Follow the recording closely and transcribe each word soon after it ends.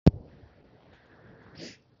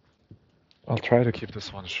I'll try to keep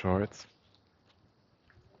this one short.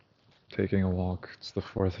 Taking a walk. It's the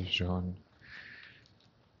 4th of June,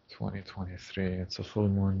 2023. It's a full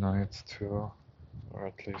moon night too, or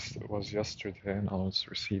at least it was yesterday. Now it's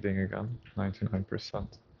receding again, 99%.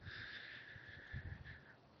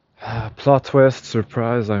 Plot twist,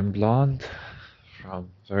 surprise, I'm blonde. From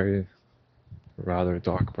very rather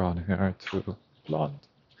dark brown hair to blonde.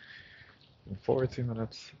 In 40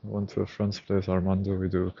 minutes, I went to a friend's place, Armando. We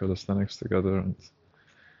do calisthenics together, and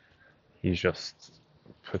he just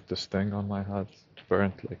put this thing on my head. It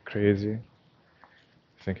burnt like crazy.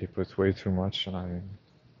 I think he put way too much, and I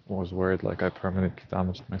was worried like I permanently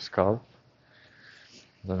damaged my scalp.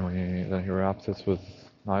 Then he wrapped it with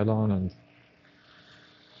nylon, and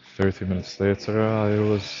 30 minutes later,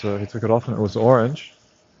 he took it off, and it was orange.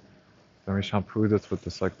 Then we shampooed it with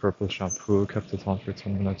this like purple shampoo, kept it on for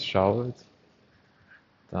 10 minutes, showered.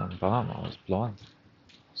 Then bam, I was blonde.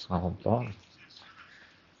 So I'm blonde.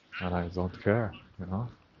 And I don't care, you know?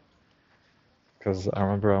 Because I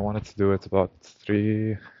remember I wanted to do it about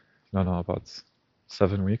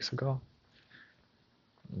 7 weeks ago,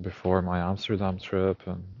 before my Amsterdam trip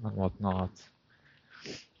and whatnot.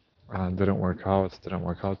 And didn't work out. And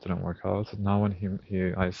now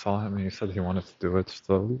when I saw him and he said he wanted to do it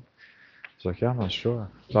still, I was like, yeah, man, sure.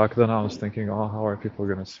 Back then I was thinking, oh, how are people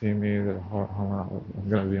gonna see me? How I'm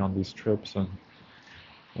gonna be on these trips, and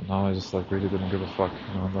now I just like really didn't give a fuck,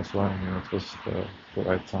 and that's why I knew it was the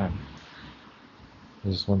right time. I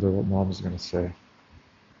just wonder what mom's gonna say.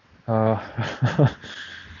 Uh,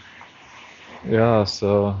 yeah,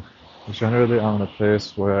 so generally I'm in a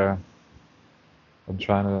place where I'm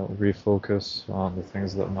trying to refocus on the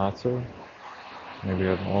things that matter. Maybe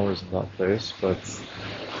I'm always in that place, but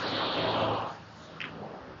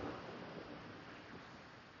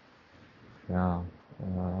yeah.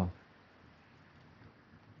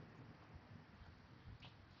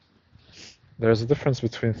 There's a difference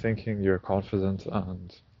between thinking you're confident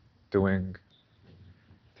and doing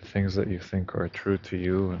the things that you think are true to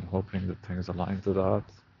you and hoping that things align to that,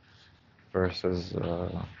 versus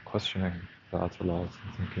questioning that a lot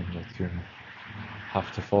and thinking that you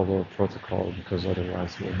have to follow a protocol because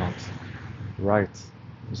otherwise you're not right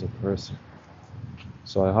as a person.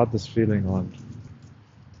 So I had this feeling on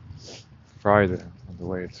Friday on the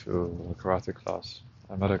way to a karate class.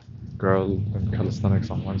 I met a girl in calisthenics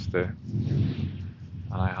on Wednesday, and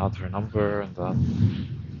I had her number, and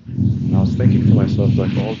then I was thinking to myself,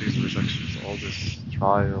 like, all these rejections, all this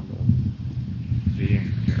trial of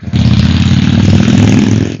being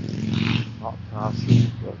not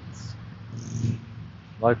passive, but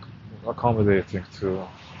like accommodating to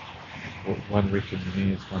when we can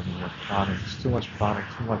meet, when we're planning. It's too much planning,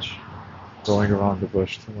 too much going around the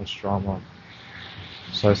bush, too much drama.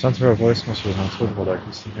 So I sent her a voice message and I told her, like,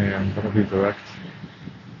 listen, hey, I'm gonna be direct.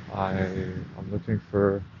 I'm looking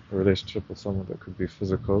for a relationship with someone that could be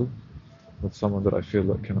physical, with someone that I feel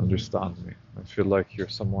that can understand me. I feel like you're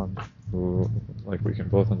someone who, like, we can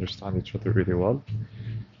both understand each other really well.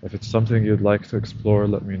 If it's something you'd like to explore,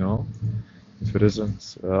 let me know. If it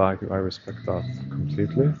isn't, I respect that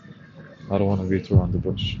completely. I don't want to beat around the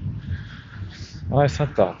bush. And I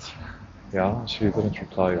sent that. Yeah, she didn't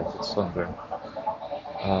reply yet. It's Sunday.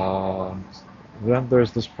 And then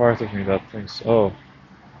there's this part of me that thinks, oh,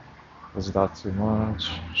 is that too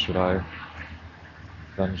much? Should I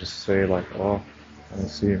then just say like, oh, I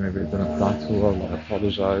see, maybe it didn't plan too well, I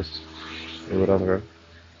apologize, or whatever.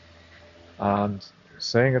 And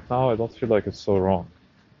saying it now, I don't feel like it's so wrong.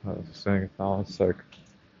 Saying it now, it's like,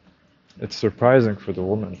 it's surprising for the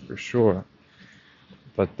woman, for sure.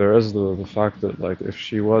 But there is the fact that, like, if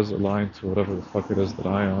she was aligned to whatever the fuck it is that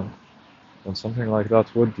I am, then something like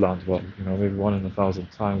that would land well. You know, maybe 1 in 1,000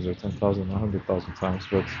 times, or 10,000, 100,000 times,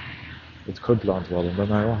 but it could land well. And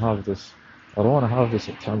then I don't want to have this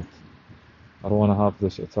attempt. I don't want to have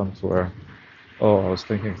this attempt where, oh, I was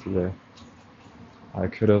thinking today, I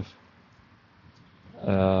could have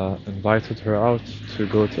invited her out to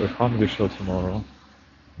go to a comedy show tomorrow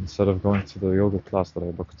instead of going to the yoga class that I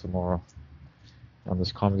booked tomorrow. And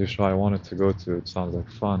this comedy show I wanted to go to, it sounds like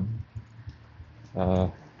fun.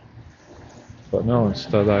 But no,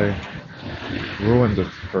 instead I ruined it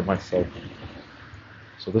for myself.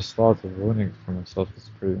 So this thought of ruining it for myself is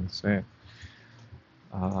pretty insane.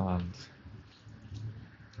 And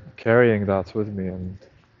carrying that with me and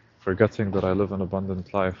forgetting that I live an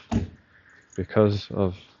abundant life because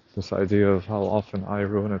of this idea of how often I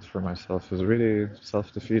ruin it for myself is really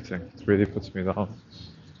self-defeating. It really puts me down.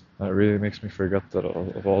 And it really makes me forget that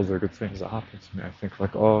of all the good things that happen to me. I think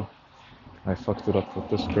like, oh, I fucked it up with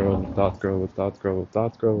this girl, with that girl, with that girl, with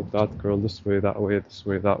that girl, with that girl, this way, that way, this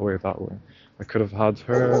way, that way, that way. I could have had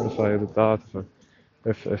her if I did that,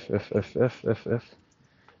 if.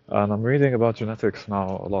 And I'm reading about genetics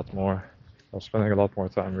now a lot more. I'm spending a lot more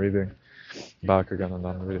time reading back again, and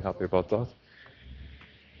I'm really happy about that.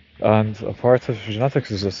 And a part of genetics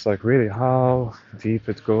is just like really how deep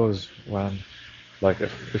it goes when, like,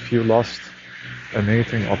 if you lost a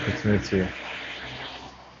mating opportunity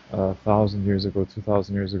 1,000 years ago,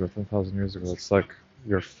 2,000 years ago, 10,000 years ago, it's like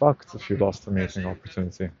you're fucked if you lost a mating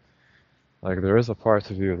opportunity. Like there is a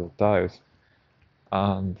part of you that dies.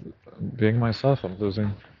 And being myself, I'm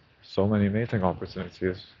losing so many mating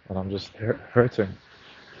opportunities, and I'm just hurting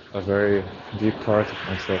a very deep part of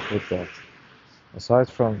myself with that. Aside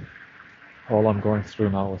from all I'm going through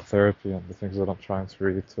now with therapy and the things that I'm trying to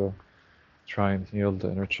read to try and heal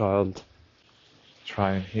the inner child,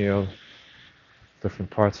 try and heal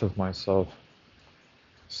different parts of myself,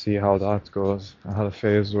 see how that goes. I had a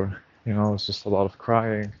phase where, it's just a lot of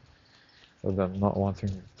crying, and then not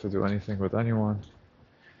wanting to do anything with anyone,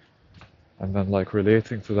 and then like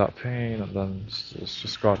relating to that pain, and then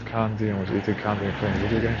just got candy and was eating candy and playing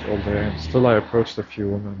video games all day. And still, I approached a few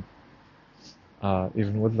women,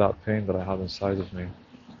 even with that pain that I had inside of me.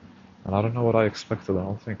 And I don't know what I expected. I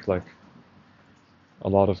don't think like a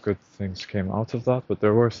lot of good things came out of that, but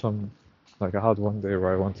there were some. Like I had one day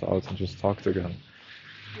where I went out and just talked again,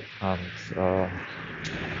 and I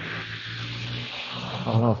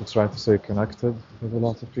don't know if it's right to say connected with a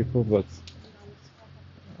lot of people, but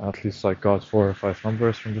at least like got 4 or 5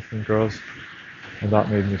 numbers from different girls, and that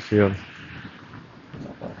made me feel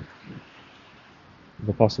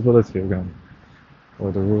the possibility again,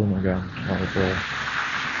 or the room again, or the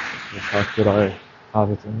fact that I have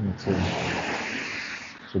it in me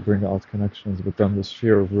to bring out connections, but then this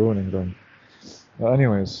fear of ruining them.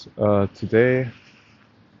 Anyways, today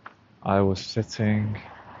I was sitting,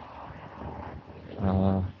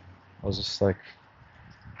 I was just like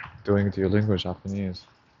doing Duolingo Japanese,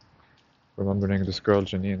 remembering this girl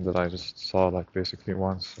Janine that I just saw like basically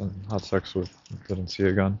once and had sex with, didn't see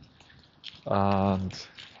again. And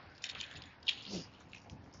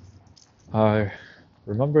I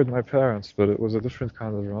remembered my parents, but it was a different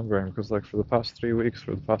kind of remembering, because like for the past 3 weeks,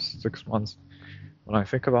 for the past 6 months, when I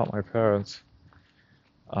think about my parents,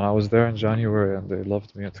 and I was there in January and they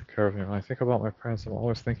loved me and took care of me, when I think about my parents, I'm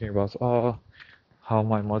always thinking about, how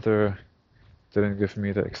my mother didn't give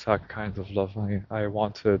me the exact kind of love I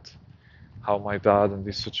wanted, how my dad in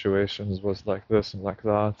these situations was like this and like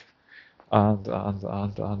that, and.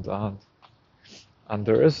 And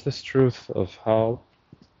there is this truth of how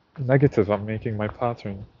negative I'm making my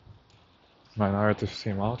pattern, my narrative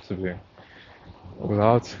seem out to be,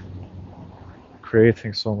 without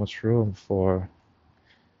creating so much room for,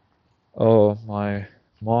 my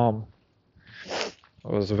mom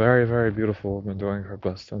was a very, very beautiful woman doing her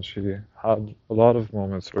best, and she had a lot of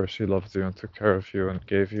moments where she loved you and took care of you and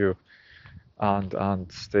gave you and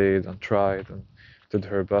stayed and tried and did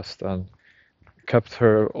her best and kept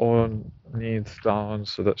her own needs down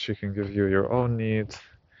so that she can give you your own needs,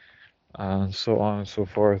 and so on and so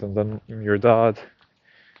forth. And then your dad,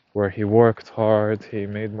 where he worked hard, he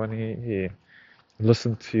made money, he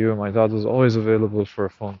listened to you. My dad was always available for a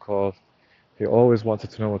phone call. He always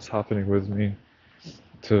wanted to know what's happening with me,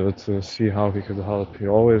 to see how he could help. He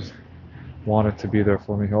always wanted to be there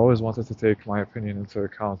for me. He always wanted to take my opinion into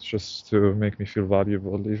account just to make me feel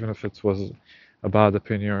valuable, even if it was a bad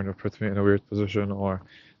opinion or put me in a weird position or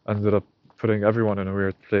ended up putting everyone in a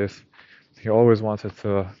weird place. He always wanted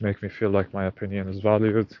to make me feel like my opinion is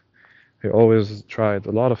valued. He always tried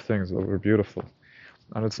a lot of things that were beautiful.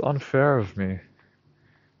 And it's unfair of me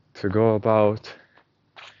to go about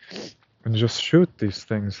and just shoot these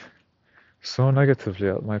things so negatively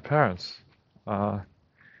at my parents,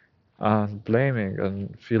 and blaming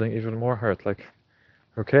and feeling even more hurt. Like,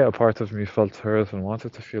 okay, a part of me felt hurt and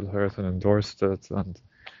wanted to feel hurt and endorsed it, and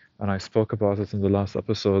I spoke about it in the last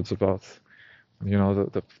episodes about,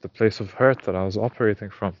 the place of hurt that I was operating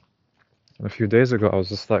from. And a few days ago, I was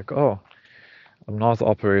just like, oh, I'm not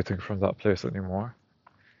operating from that place anymore.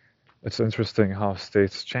 It's interesting how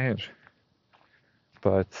states change,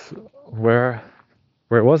 but where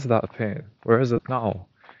was that pain? Where is it now?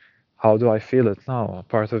 How do I feel it now? A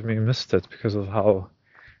part of me missed it because of how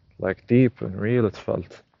like deep and real it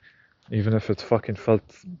felt. Even if it fucking felt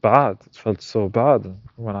bad, it felt so bad.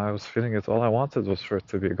 When I was feeling it, all I wanted was for it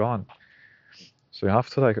to be gone. So you have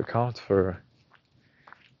to like account for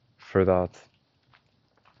that.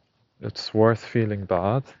 It's worth feeling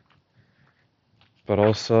bad, but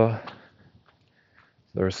also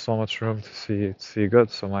There was so much room to see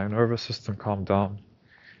good. So my nervous system calmed down.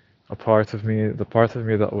 A part of me, the part of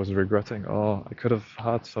me that was regretting, oh, I could have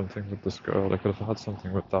had something with this girl, I could have had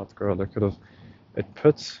something with that girl, I could have. It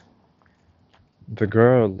puts the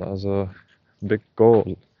girl as a big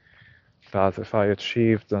goal that if I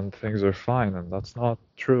achieve, then things are fine, and that's not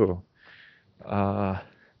true. Uh,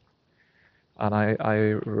 and I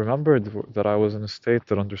remembered that I was in a state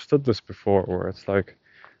that understood this before, where it's like,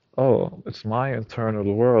 oh, it's my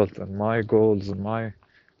internal world and my goals and my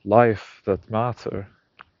life that matter.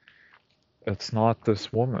 It's not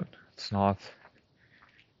this woman. It's not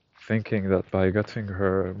thinking that by getting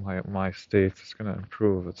her, my state is gonna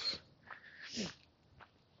improve.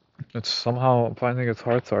 It's somehow I'm finding it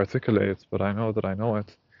hard to articulate, but I know that I know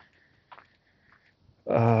it.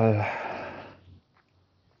 Uh,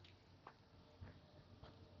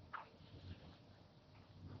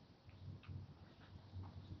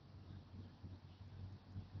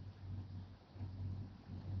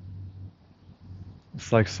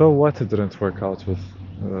 it's like, so what it didn't work out with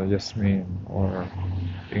Yasmin or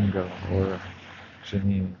Inga or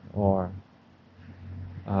Janine or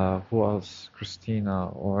who else? Christina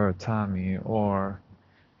or Tammy or.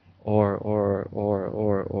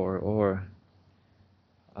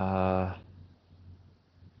 Uh,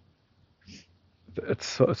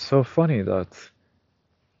 it's so funny that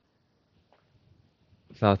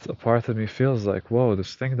a part of me feels like, whoa,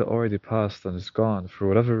 this thing that already passed and is gone for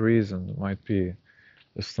whatever reason it might be,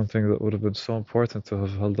 is something that would have been so important to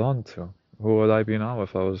have held on to. Who would I be now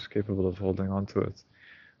if I was capable of holding on to it?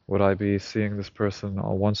 Would I be seeing this person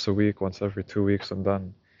once a week, once every 2 weeks, and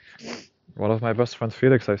then one of my best friends,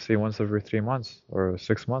 Felix, I see once every 3 months or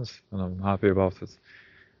 6 months, and I'm happy about it.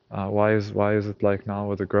 Why is it like now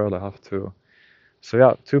with a girl I have to? So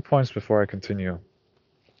yeah, 2 points before I continue.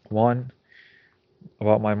 One,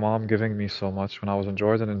 about my mom giving me so much. When I was in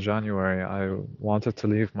Jordan in January, I wanted to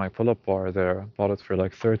leave my pull-up bar there, bought it for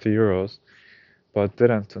like 30 euros, but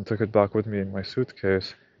didn't and took it back with me in my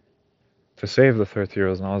suitcase to save the 30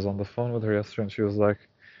 euros. And I was on the phone with her yesterday and she was like,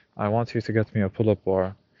 I want you to get me a pull-up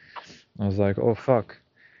bar. I was like, oh fuck.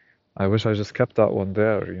 I wish I just kept that one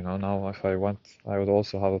there, you know. Now if I went, I would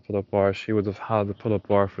also have a pull-up bar. She would have had the pull-up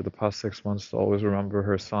bar for the past 6 months to always remember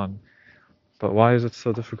her son. But why is it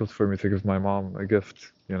so difficult for me to give my mom a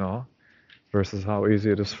gift, you know? Versus how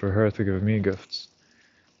easy it is for her to give me gifts.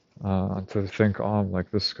 And to think, oh,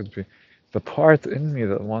 like this could be the part in me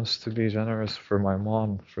that wants to be generous for my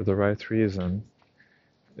mom for the right reason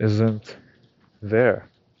isn't there.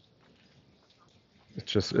 It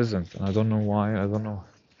just isn't. And I don't know why. I don't know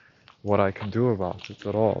what I can do about it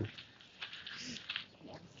at all.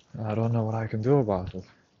 I don't know what I can do about it.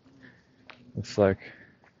 It's like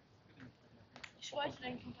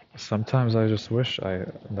sometimes I just wish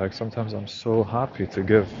sometimes I'm so happy to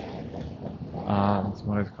give. And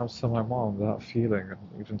when it comes to my mom, that feeling, and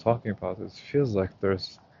even talking about it, it feels like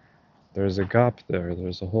there's a gap there,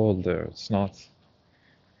 there's a hole there. It's not,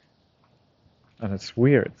 and it's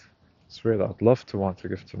weird. It's weird. I'd love to want to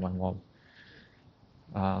give to my mom.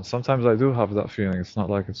 Sometimes I do have that feeling. It's not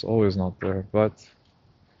like it's always not there, but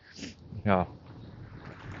yeah.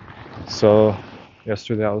 So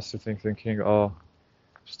yesterday I was sitting thinking, oh,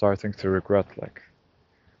 starting to regret. Like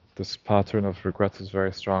this pattern of regret is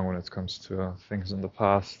very strong when it comes to things in the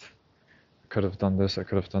past. I could have done this, I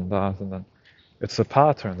could have done that, and then it's a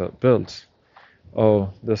pattern that builds.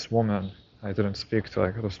 Oh, this woman I didn't speak to,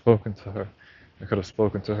 I could have spoken to her. I could have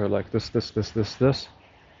spoken to her like this.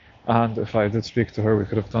 And if I did speak to her, we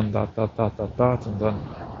could have done that, and then,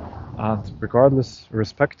 and regardless,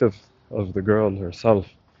 irrespective of the girl herself,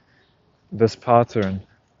 this pattern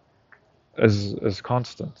is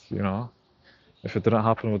constant, you know? If it didn't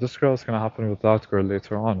happen with this girl, it's gonna happen with that girl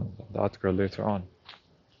later on, and that girl later on.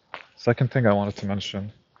 Second thing I wanted to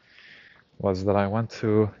mention was that I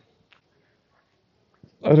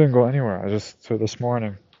didn't go anywhere. This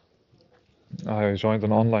morning, I joined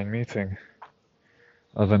an online meeting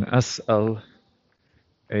of an SLAA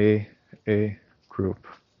group,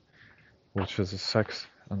 which is a Sex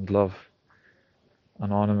and Love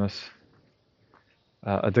Anonymous,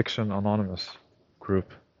 Addiction Anonymous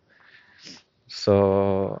group.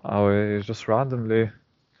 So I was just randomly,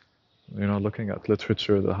 looking at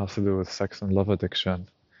literature that has to do with sex and love addiction.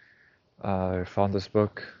 I found this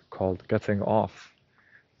book called Getting Off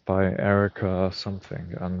by Erica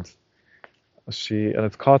something, and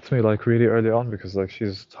it caught me like really early on because like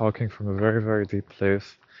she's talking from a very, very deep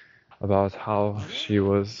place about uh, how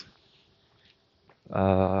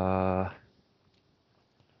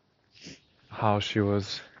she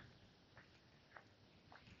was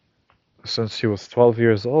since she was 12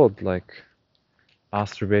 years old, like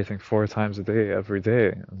masturbating 4 times a day, every day,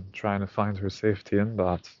 and trying to find her safety in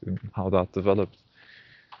that, and how that developed.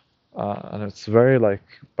 And it's very like,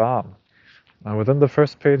 bam. And within the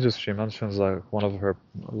first pages, she mentions like one of her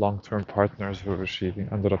long-term partners who she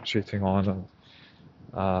ended up cheating on,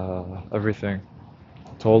 and everything.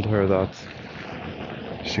 Told her that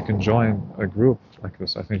she can join a group like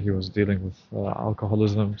this. I think he was dealing with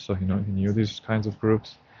alcoholism, so he knew these kinds of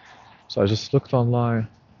groups. So I just looked online,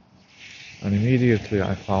 and immediately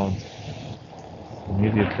I found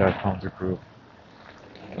the group.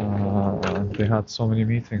 And they had so many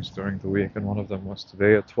meetings during the week, and one of them was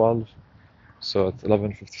today at 12. So at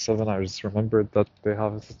 11:57, I just remembered that they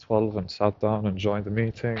have it at 12 and sat down and joined the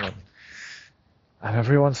meeting. And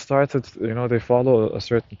everyone started, they follow a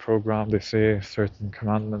certain program, they say certain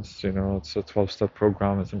commandments, it's a 12-step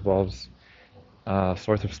program. It involves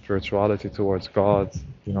sort of spirituality towards God,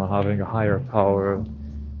 having a higher power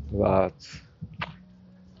that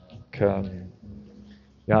can,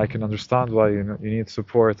 yeah, I can understand why you need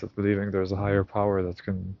support at believing there's a higher power that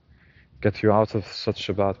can get you out of such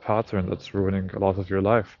a bad pattern that's ruining a lot of your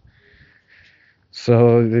life.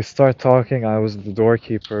 So they start talking. I was the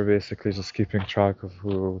doorkeeper, basically just keeping track of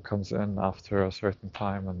who comes in after a certain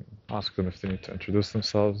time and ask them if they need to introduce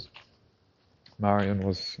themselves. Marion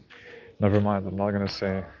was, never mind, I'm not gonna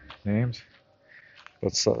say names,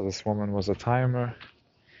 but this woman was a timer.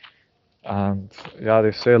 And yeah,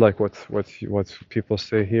 they say like what people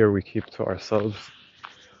say here, we keep to ourselves.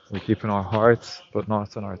 We keep in our hearts, but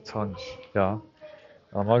not in our tongues. Yeah.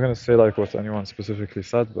 I'm not gonna say like what anyone specifically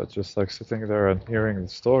said, but just like sitting there and hearing the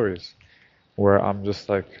stories where I'm just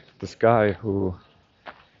like this guy who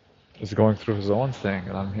is going through his own thing,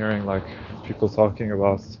 and I'm hearing like people talking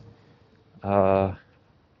about uh,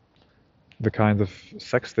 the kind of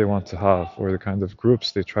sex they want to have, or the kind of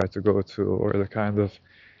groups they try to go to, or the kind of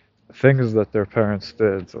things that their parents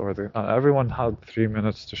did, or everyone had 3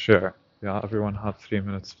 minutes to share. Yeah, everyone had 3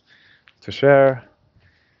 minutes to share,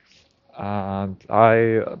 and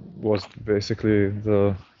I was basically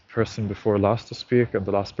the person before last to speak, and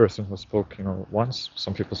the last person who spoke, once.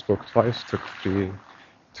 Some people spoke twice, took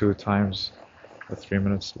 2 times a 3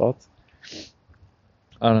 minute slot.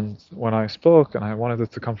 And when I spoke and I wanted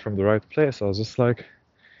it to come from the right place, I was just like,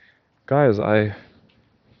 guys, I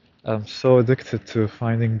am so addicted to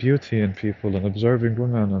finding beauty in people and observing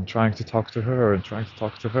women and trying to talk to her and trying to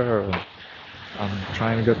talk to her and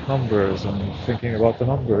trying to get numbers and thinking about the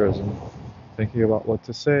numbers and thinking about what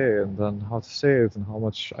to say and then how to say it and how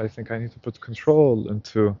much I think I need to put control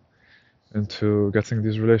into getting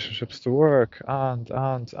these relationships to work and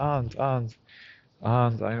I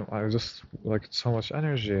just like so much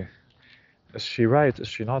energy. Is she right? Is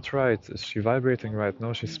she not right? Is she vibrating right?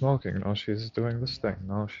 No, she's smoking. No, she's doing this thing.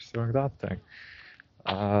 No, she's doing that thing.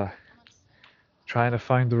 Uh, Trying to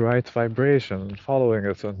find the right vibration and following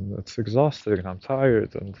it, and it's exhausting, and I'm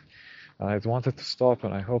tired, and I want it to stop,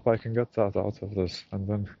 and I hope I can get that out of this. And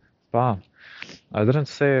then, bam! I didn't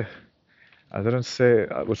say,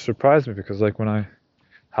 which surprised me because like when I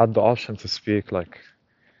had the option to speak, like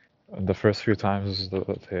in the first few times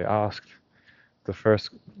that they asked, the first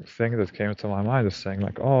thing that came to my mind is saying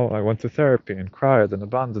like, oh, I went to therapy and cried and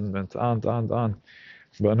abandonment and.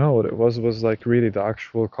 But no, what it was like really the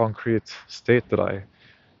actual concrete state that I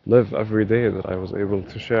live every day that I was able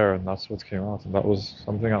to share, and that's what came out, and that was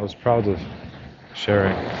something I was proud of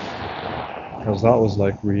sharing, because that was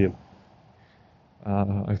like real.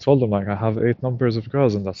 I told them like I have 8 numbers of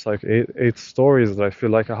girls, and that's like eight stories that I feel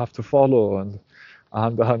like I have to follow, and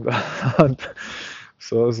and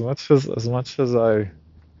so as much as I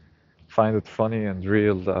find it funny and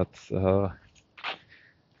real that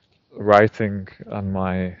writing and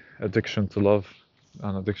my addiction to love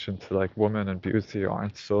and addiction to like women and beauty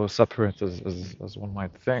aren't so separate as one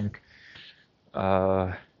might think.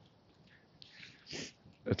 Uh,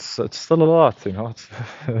 it's still a lot, it's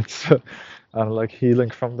and like healing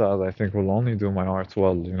from that, I think will only do my art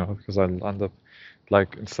well, because I'll end up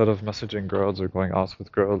like instead of messaging girls or going out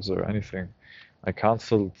with girls or anything, I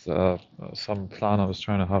cancelled some plan I was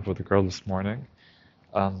trying to have with a girl this morning,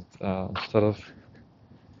 and instead of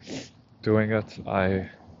doing it, I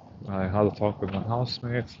had a talk with my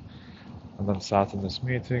housemate, and then sat in this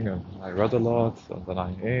meeting, and I read a lot, and then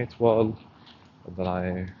I ate well, and then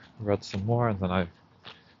I read some more, and then I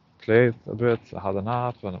played a bit. I had a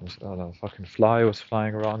nap, and a fucking fly was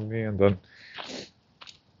flying around me, and then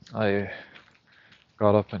I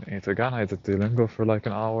got up and ate again. I did Duolingo for like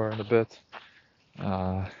an hour and a bit,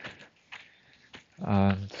 uh,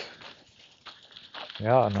 and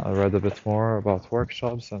yeah, and I read a bit more about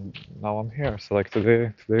workshops, and now I'm here. So like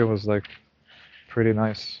today was like pretty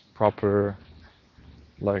nice, proper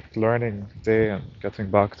like learning day and getting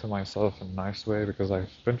back to myself in a nice way, because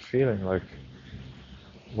I've been feeling like,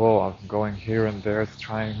 whoa, I'm going here and there to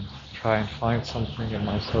try and find something in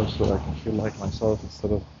myself so that I can feel like myself,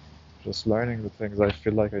 instead of just learning the things I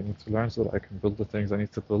feel like I need to learn so that I can build the things I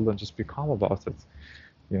need to build and just be calm about it.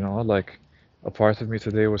 You know, like a part of me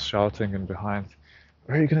today was shouting in behind,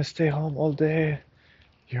 are you gonna stay home all day?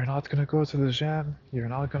 You're not gonna go to the gym, you're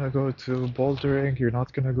not gonna go to bouldering, you're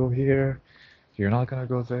not gonna go here, you're not gonna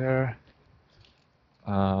go there.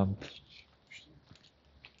 And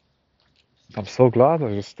I'm so glad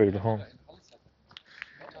I just stayed home.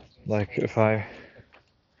 Like, if I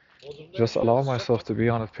just allow myself to be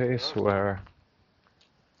on a pace where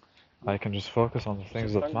I can just focus on the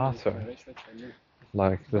things that matter,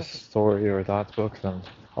 like this story or that book, then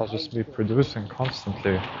I'll just be producing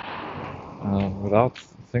constantly, without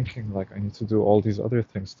thinking like I need to do all these other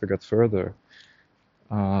things to get further.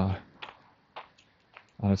 Uh,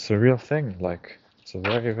 and it's a real thing, like, it's a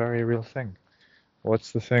very, very real thing.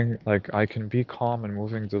 What's the thing? Like, I can be calm and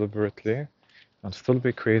moving deliberately and still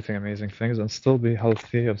be creating amazing things and still be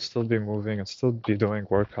healthy and still be moving and still be doing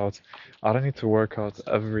workouts. I don't need to work out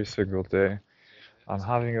every single day. I'm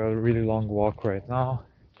having a really long walk right now.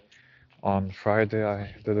 On Friday,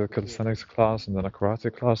 I did a calisthenics class and then a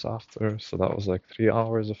karate class after, so that was like 3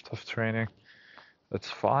 hours of tough training.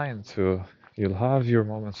 It's fine to, you'll have your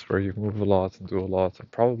moments where you move a lot and do a lot, and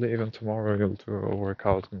probably even tomorrow you'll do a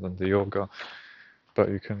workout and then the yoga, but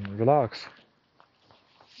you can relax.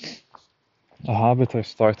 A habit I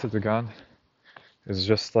started again is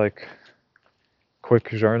just like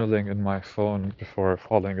quick journaling in my phone before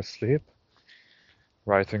falling asleep,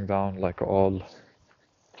 writing down like all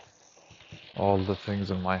the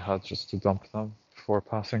things in my head just to dump them before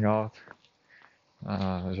passing out.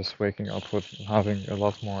 Just waking up with having a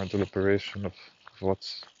lot more deliberation of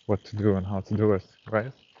what to do and how to do it,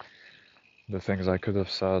 right? The things I could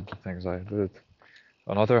have said, the things I did.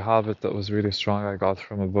 Another habit that was really strong I got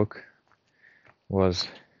from a book was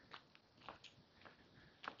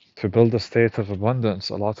to build a state of abundance.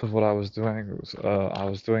 A lot of what I was doing was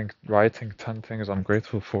writing 10 things I'm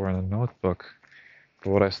grateful for in a notebook.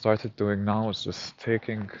 But what I started doing now is just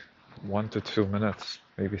taking 1 to 2 minutes,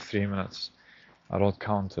 maybe 3 minutes. I don't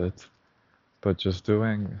count it, but just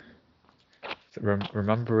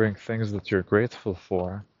remembering things that you're grateful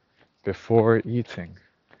for before eating.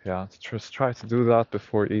 Yeah, just try to do that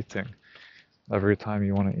before eating. Every time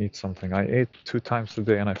you want to eat something. I ate 2 times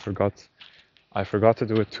today and I forgot to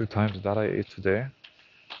do it 2 times that I ate today.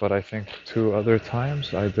 But I think 2 other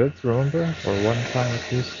times I did remember, or 1 time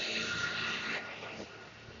at least.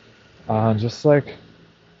 And just like,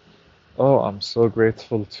 oh, I'm so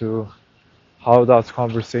grateful to how that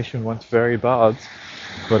conversation went very bad,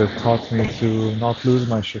 but it taught me to not lose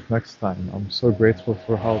my shit next time. I'm so grateful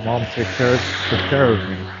for how mom took care of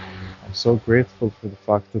me. I'm so grateful for the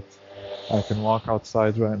fact that I can walk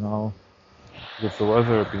outside right now with the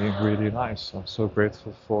weather being really nice. I'm so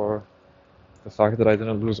grateful for the fact that I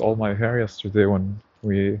didn't lose all my hair yesterday when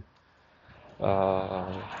we uh,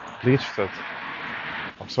 bleached it.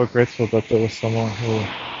 I'm so grateful that there was someone who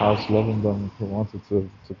has love in them who wanted to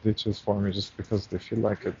bleach this for me just because they feel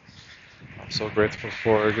like it. I'm so grateful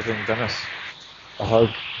for giving Dennis a hug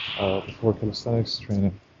before calisthenics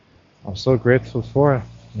training. I'm so grateful for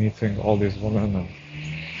meeting all these women and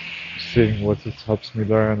seeing what it helps me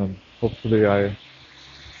learn, and hopefully I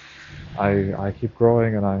keep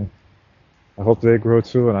growing, and I hope they grow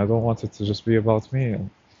too, and I don't want it to just be about me.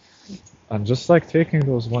 And just like taking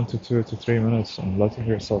those 1 to 2 to 3 minutes and letting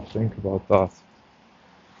yourself think about that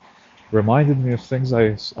reminded me of things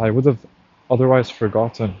I would have otherwise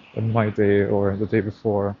forgotten in my day or the day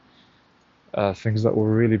before, things that were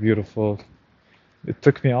really beautiful. It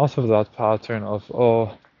took me out of that pattern of,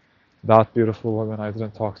 oh, that beautiful woman, I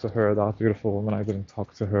didn't talk to her, that beautiful woman, I didn't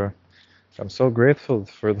talk to her. I'm so grateful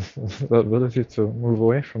for the ability to move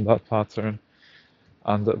away from that pattern,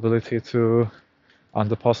 and the ability to, and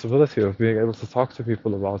the possibility of being able to talk to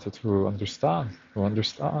people about it who understand,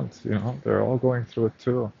 they're all going through it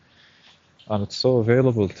too. And it's so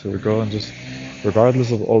available to go and just,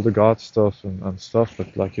 regardless of all the God stuff and stuff,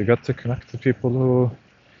 but like you get to connect to people who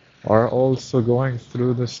are also going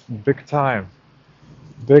through this big time,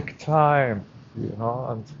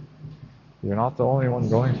 and you're not the only one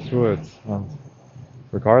going through it. And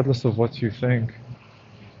regardless of what you think,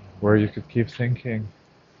 where you could keep thinking,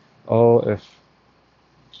 oh,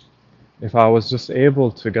 if I was just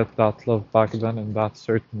able to get that love back then in that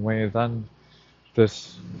certain way, then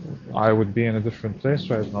this I would be in a different place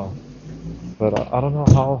right now. But I don't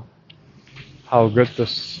know how good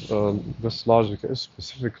this logic is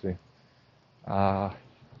specifically.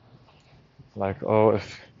 Like, oh,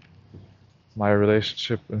 if my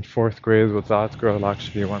relationship in fourth grade with that girl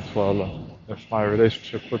actually went well, and if my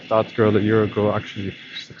relationship with that girl a year ago actually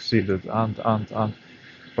succeeded, and.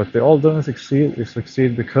 But they all don't succeed. They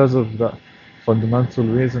succeed because of the fundamental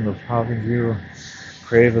reason of having you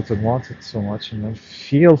crave it and want it so much, and then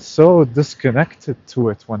feel so disconnected to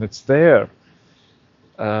it when it's there.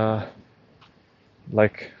 Uh,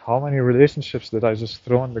 like, how many relationships did I just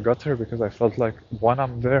throw in the gutter because I felt like, when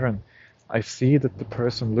I'm there and I see that the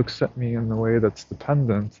person looks at me in a way that's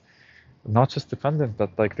dependent, not just dependent,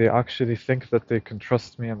 that like they actually think that they can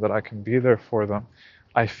trust me and that I can be there for them.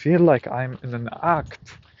 I feel like I'm in an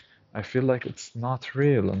act. I feel like it's not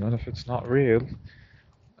real, and then if it's not real,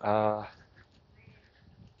 uh,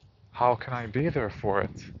 how can I be there for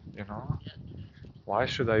it? You know? Why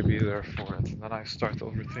should I be there for it? And then I start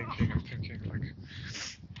overthinking and thinking like,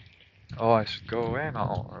 oh, I should go away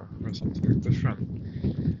now, or something different.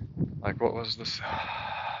 Like, what was this?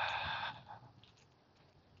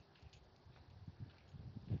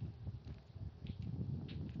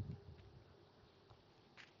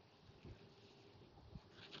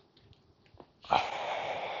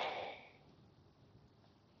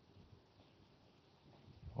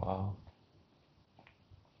 Wow,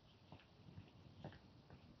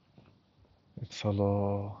 it's a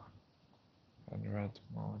low and red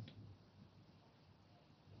moon.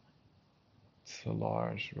 It's a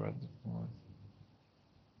large red moon.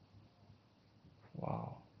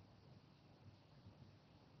 Wow,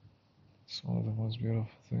 it's one of the most beautiful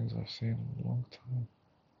things I've seen in a long time.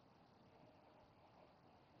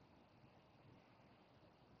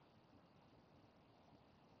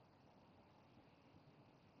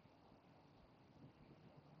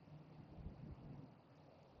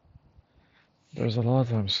 There's a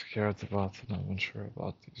lot I'm scared about and I'm unsure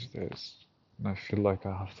about these days. And I feel like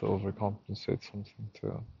I have to overcompensate something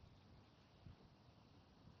to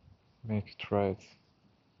make it right.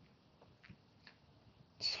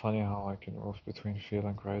 It's funny how I can move between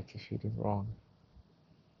feeling right to feeling wrong.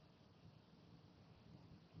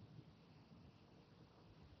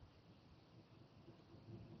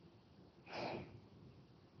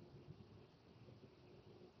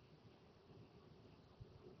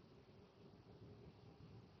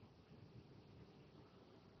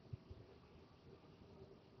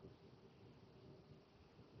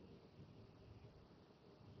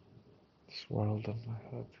 This world in my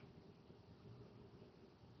head.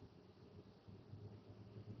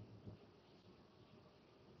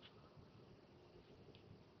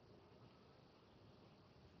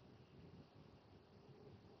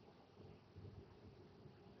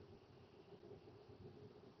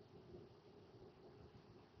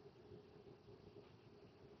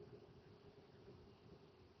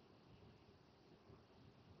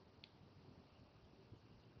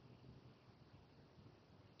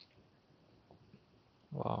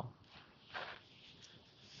 Wow.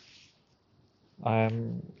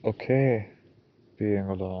 I'm okay being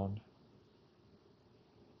alone.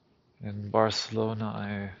 In Barcelona,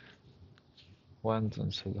 I went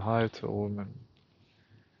and said hi to a woman.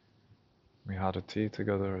 We had a tea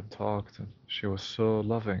together and talked, and she was so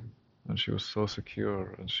loving, and she was so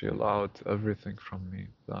secure, and she allowed everything from me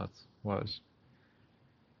that was.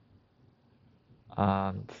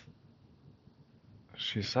 And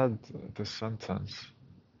she said this sentence: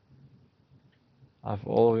 I've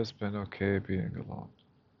always been okay being alone.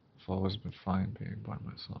 I've always been fine being by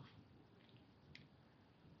myself.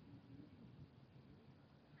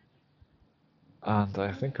 And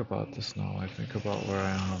I think about this now. I think about where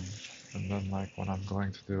I am, and then like when I'm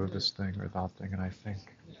going to do this thing or that thing, and I think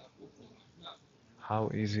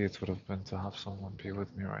how easy it would have been to have someone be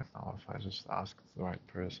with me right now if I just asked the right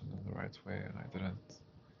person in the right way and I didn't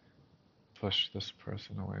push this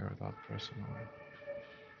person away or that person away.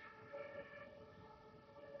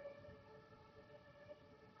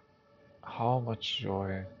 How much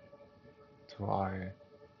joy do I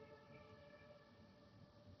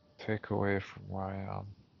take away from where I am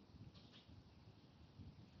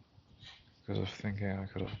because of thinking I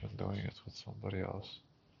could have been doing it with somebody else?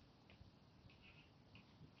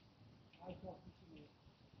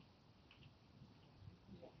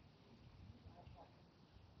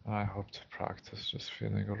 And I hope to practice just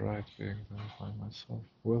feeling alright being there by myself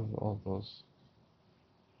with all those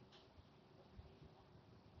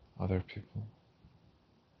other people.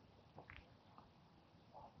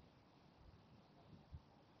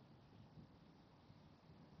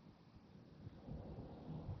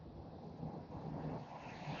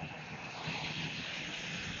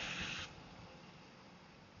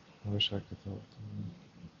 I wish I could help them.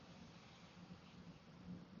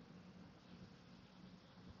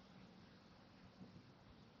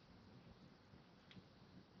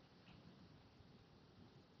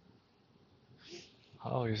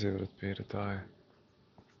 How easy would it be to die?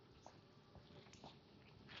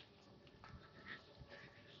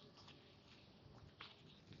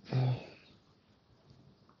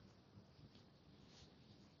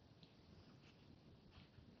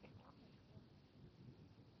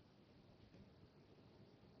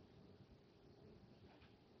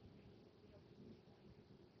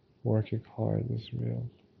 Working hard is real.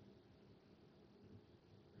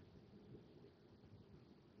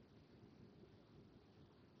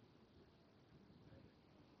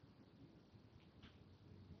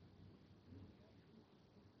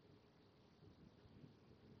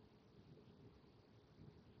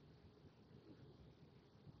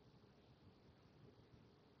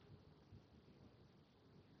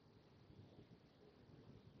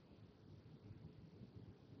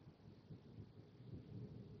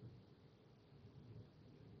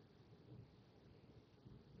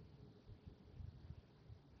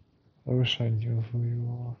 I wish I knew who you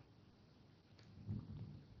are.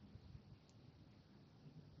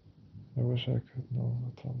 I wish I could know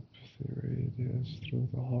what empathy really is through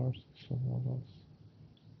the heart of someone else.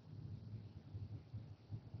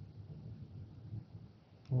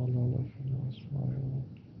 All I live in is my own.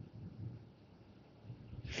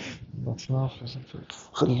 That's enough, isn't it?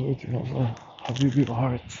 خليتي والله حبيبي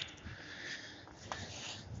بهارت.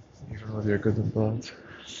 Even with your good and bad.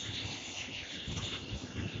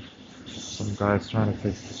 Some guy's trying to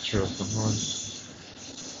take a picture of someone.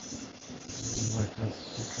 Like this,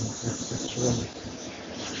 you can take a picture of it.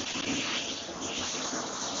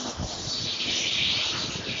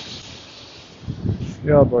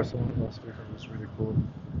 Yeah, Barcelona last weekend was really cool.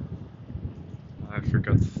 I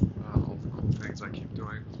forget all the cool things I keep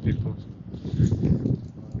doing with people.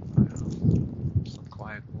 I have some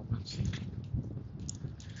quiet moments.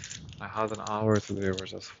 I had an hour today where I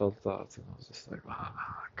just felt that, and I was just like,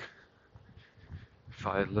 if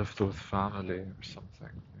I lived with family or something,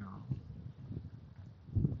 you know,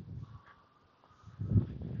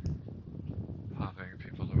 having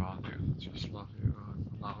people around you that just love you and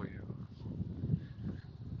allow you.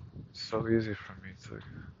 It's so easy for me to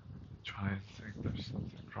try and think there's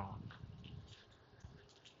something wrong.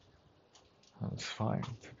 And it's fine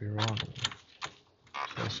to be wrong.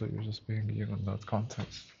 Also, you're just being you in that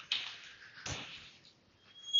context.